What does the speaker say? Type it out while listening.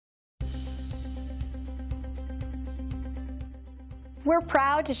We're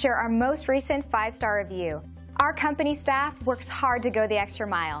proud to share our most recent 5-star review. Our company staff works hard to go the extra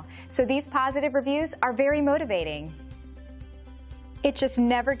mile, so these positive reviews are very motivating. It just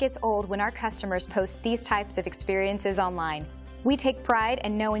never gets old when our customers post these types of experiences online. We take pride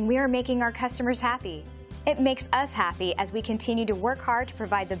in knowing we are making our customers happy. It makes us happy as we continue to work hard to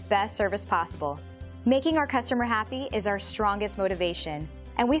provide the best service possible. Making our customer happy is our strongest motivation,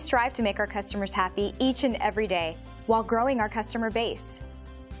 and we strive to make our customers happy each and every day while growing our customer base.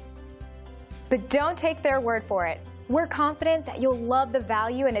 But don't take their word for it. We're confident that you'll love the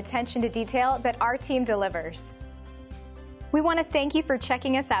value and attention to detail that our team delivers. We want to thank you for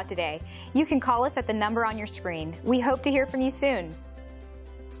checking us out today. You can call us at the number on your screen. We hope to hear from you soon.